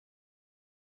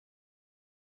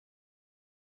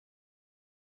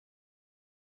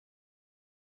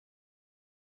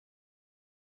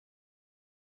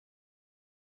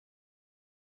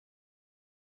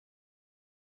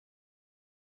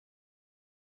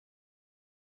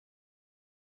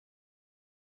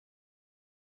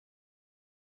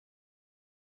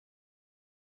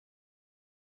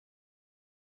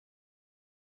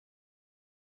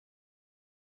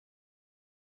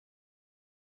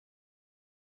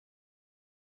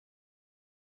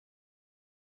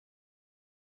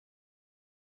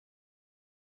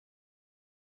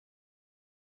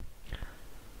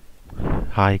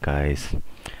Hi guys,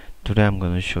 today I'm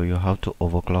going to show you how to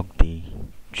overclock the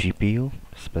GPU,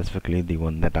 specifically the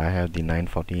one that I have, the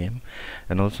 940M,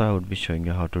 and also I would be showing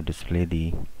you how to display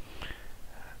the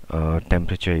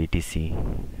temperature etc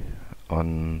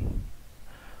on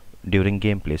during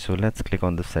gameplay. So let's click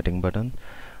on the setting button.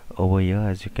 Over here,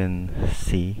 as you can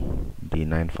see, the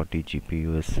 940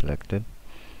 GPU is selected.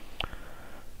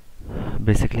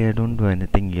 Basically I don't do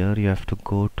anything here. You have to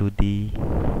go to the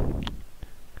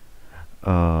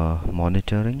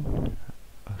monitoring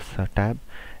tab,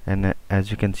 and as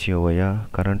you can see over here,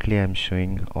 currently I'm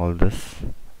showing all this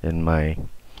in my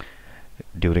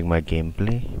during my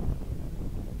gameplay.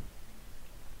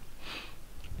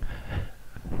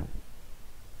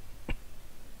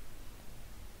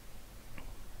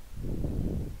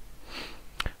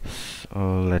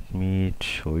 So let me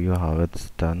show you how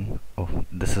it's done. Oh,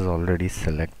 this is already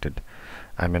selected.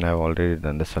 I've already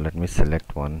done this, so let me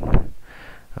select one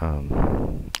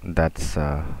that's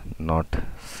not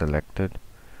selected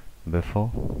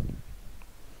before.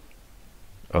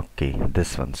 Okay,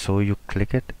 this one. So you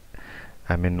click it,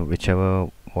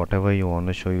 whatever you want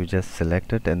to show, you just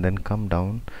select it and then come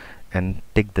down and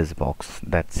tick this box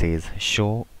that says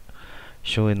show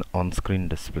in on-screen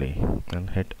display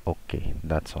and hit OK.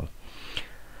 That's all.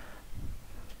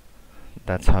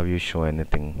 That's how you show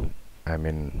anything.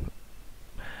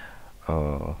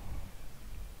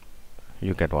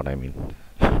 You get what I mean.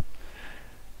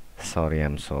 Sorry,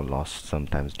 I'm so lost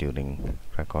sometimes during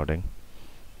recording.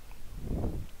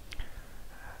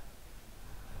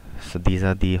 So these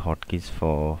are the hotkeys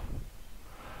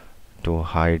to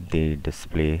hide the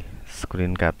display.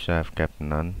 Screen capture I've kept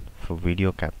none. For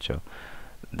video capture,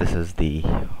 this is the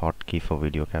hotkey for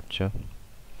video capture.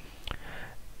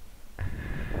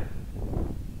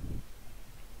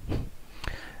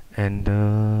 And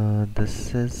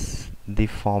this is the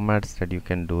formats that you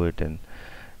can do it in.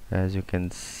 As you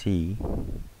can see,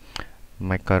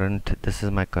 this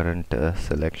is my current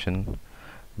selection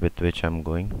with which I'm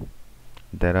going.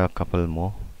 There are a couple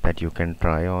more that you can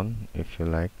try on if you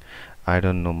like. I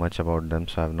don't know much about them,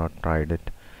 so I've not tried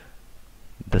it.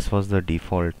 This was the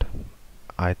default,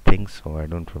 I think so, I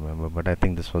don't remember, but I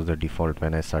think this was the default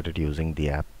when I started using the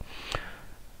app.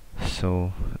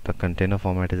 So the container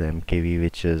format is MKV,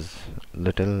 which is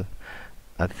little,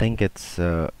 I think it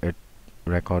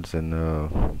records in a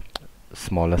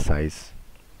smaller size.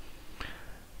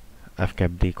 I've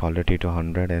kept the quality to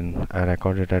 100 and I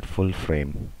record it at full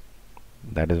frame.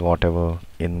 That is whatever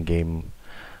in-game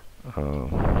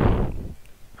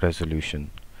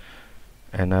resolution.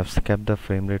 And I've kept the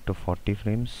frame rate to 40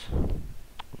 frames,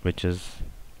 which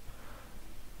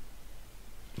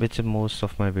most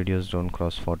of my videos don't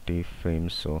cross 40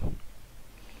 frames, so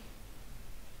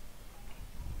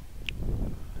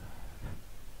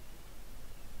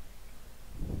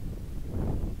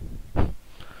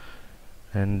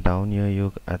and down here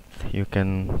you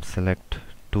can select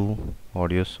two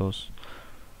audio source.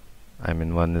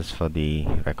 One is for the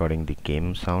recording the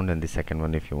game sound, and the second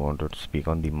one if you want to speak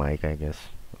on the mic, I guess,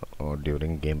 or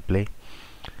during gameplay.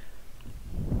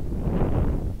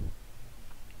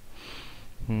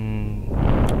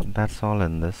 That's all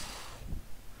in this.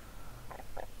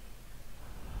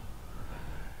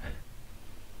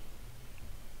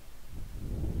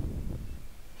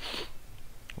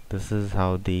 This is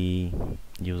how the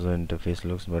user interface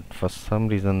looks, but for some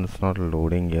reason it's not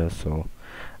loading here. So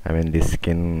the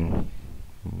skin,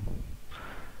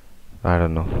 I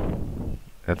don't know,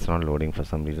 it's not loading for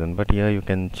some reason, but here you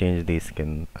can change the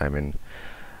skin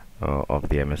of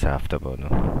the MSI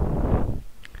Afterburner.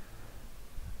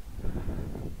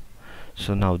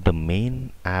 So now the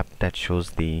main app that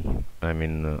shows the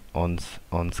on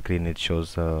screen, it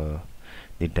shows the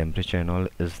temperature and all,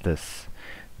 is this,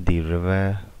 the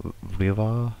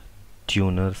Riva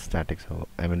Tuner Static. So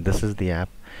this is the app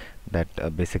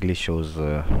that basically shows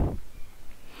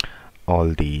all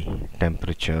the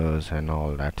temperatures and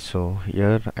all that. So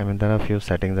here there are a few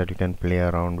settings that you can play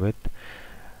around with,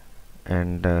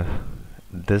 and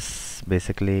this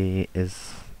basically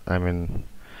is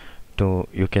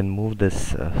you can move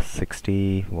this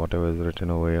 60 whatever is written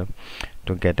over here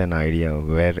to get an idea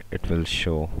where it will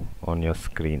show on your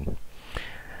screen.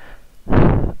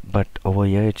 But over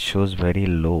here it shows very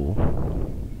low,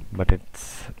 but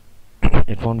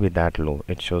it won't be that low.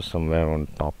 It shows somewhere on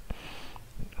top.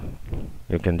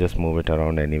 You can just move it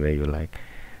around anywhere you like,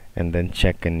 and then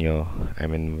check in your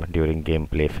during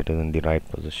gameplay if it is in the right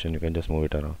position. You can just move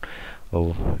it around.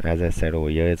 Oh, as I said, over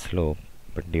here it's low,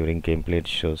 but during gameplay it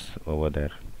shows over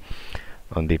there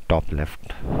on the top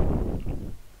left.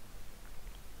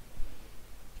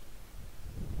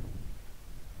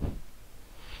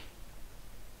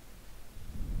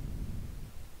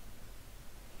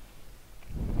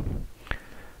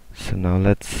 So now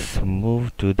let's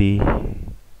move to the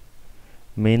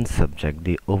main subject,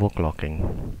 the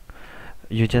overclocking.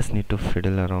 You just need to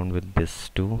fiddle around with this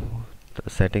two the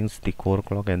settings, the core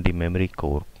clock and the memory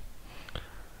clock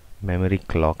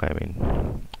I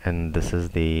mean. And this is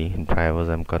the drivers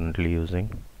I'm currently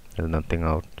using. There's nothing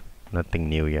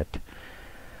new yet.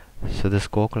 So this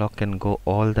core clock can go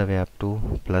all the way up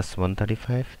to plus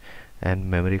 135, and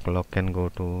memory clock can go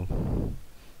to,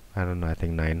 I don't know, I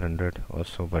think 900 or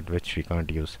so, but which we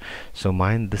can't use. So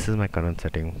this is my current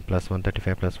setting, plus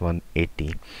 135 plus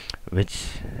 180, which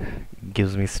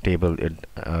gives me stable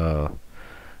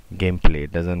gameplay.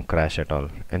 It doesn't crash at all,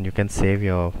 and you can save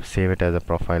it as a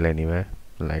profile anywhere,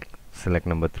 like select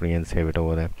number 3 and save it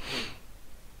over there.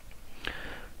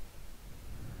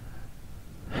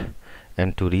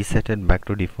 And to reset it back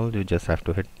to default, you just have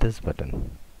to hit this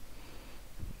button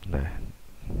there,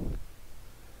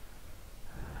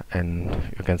 and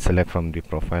you can select from the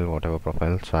profile, whatever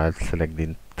profile. So I'll select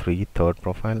the third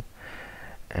profile,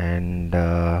 and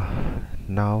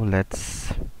now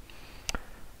let's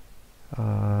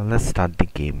start the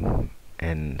game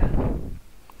and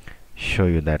show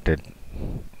you that it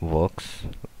works.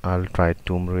 I'll try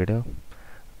Tomb Raider,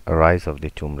 Rise of the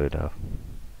Tomb Raider.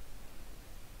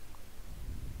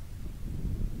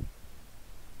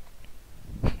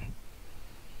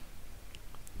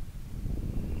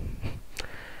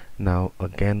 Now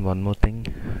again, one more thing,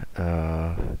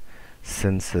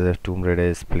 since Tomb Raider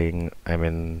is playing, I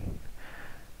mean,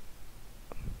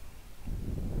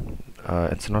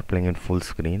 it's not playing in full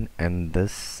screen, and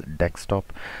this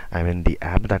desktop, I mean the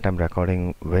app that I'm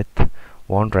recording with,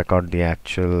 won't record the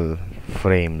actual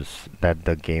frames that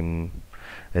the game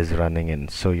is running in.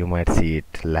 So you might see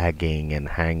it lagging and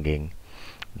hanging.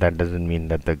 That doesn't mean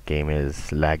that the game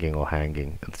is lagging or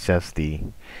hanging. It's just the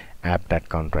app that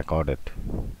can't record it.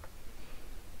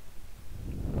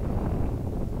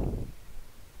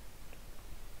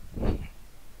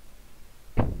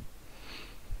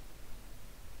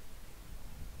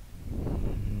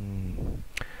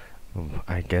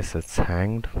 I guess it's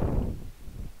hanged.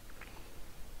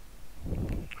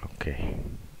 Okay,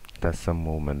 that's some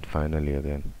movement finally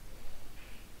again.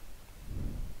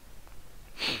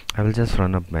 I will just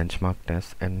run a benchmark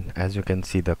test, and as you can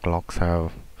see, the clocks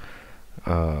have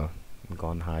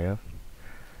gone higher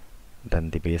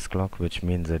than the base clock, which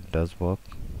means it does work.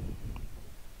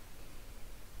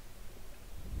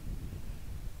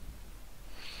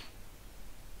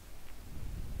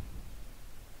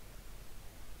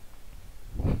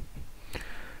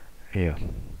 Here,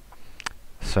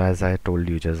 so as I told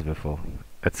you just before,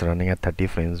 it's running at 30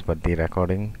 frames, but the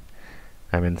recording,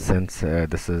 I mean, since I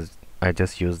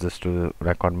just use this to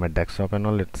record my desktop and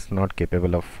all, it's not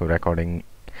capable of recording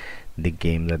the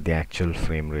games at the actual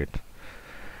frame rate.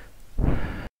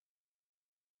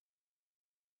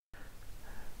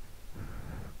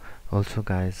 Also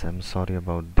guys, I'm sorry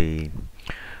about the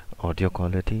audio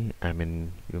quality. I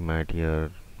mean, you might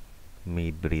hear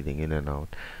me breathing in and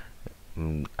out.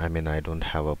 I mean, I don't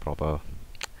have a proper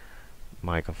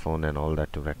microphone and all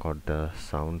that to record the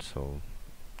sound, so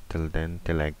till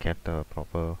I get a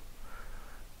proper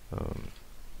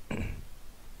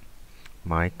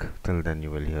mic, till then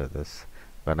you will hear this.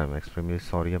 But I'm extremely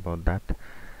sorry about that,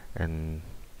 and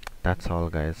that's all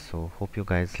guys. So hope you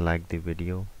guys liked the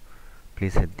video.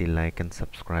 Please hit the like and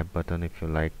subscribe button if you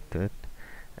liked it,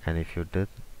 and if you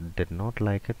did not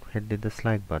like it, hit the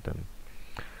dislike button.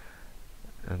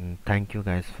 And thank you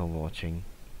guys for watching.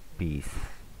 Peace.